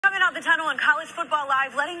coming out the tunnel in College Football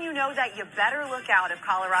Live, letting you know that you better look out if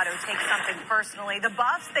Colorado takes something personally. The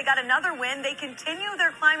Buffs, they got another win. They continue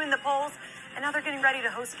their climb in the polls, and now they're getting ready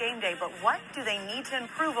to host game day. But what do they need to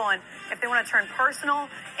improve on if they want to turn personal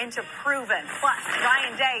into proven? Plus,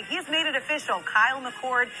 Ryan Day, he's made it official. Kyle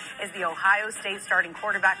McCord is the Ohio State starting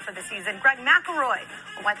quarterback for the season. Greg McElroy,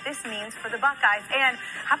 what this means for the Buckeyes. And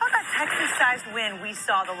how about that Texas-sized win we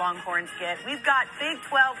saw the Longhorns get? We've got Big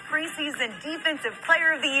 12 preseason Defensive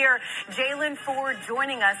Player of the Year, Jalen Ford,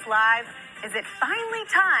 joining us live. Is it finally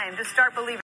time to start believing?